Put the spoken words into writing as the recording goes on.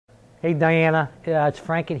Hey Diana, it's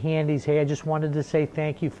Frank at Handy's. Hey, I just wanted to say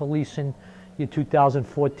thank you for leasing your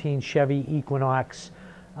 2014 Chevy Equinox.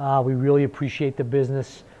 We really appreciate the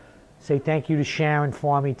business. Say thank you to Sharon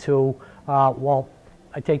for me too. Well,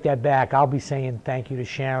 I take that back. I'll be saying thank you to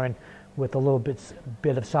Sharon with a little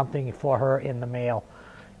bit of something for her in the mail.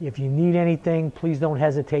 If you need anything, please don't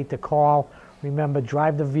hesitate to call. Remember,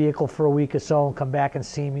 drive the vehicle for a week or so and come back and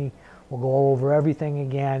see me. We'll go over everything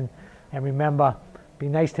again. And remember, be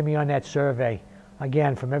nice to me on that survey.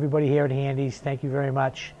 Again, from everybody here at Handy's, thank you very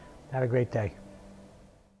much. Have a great day.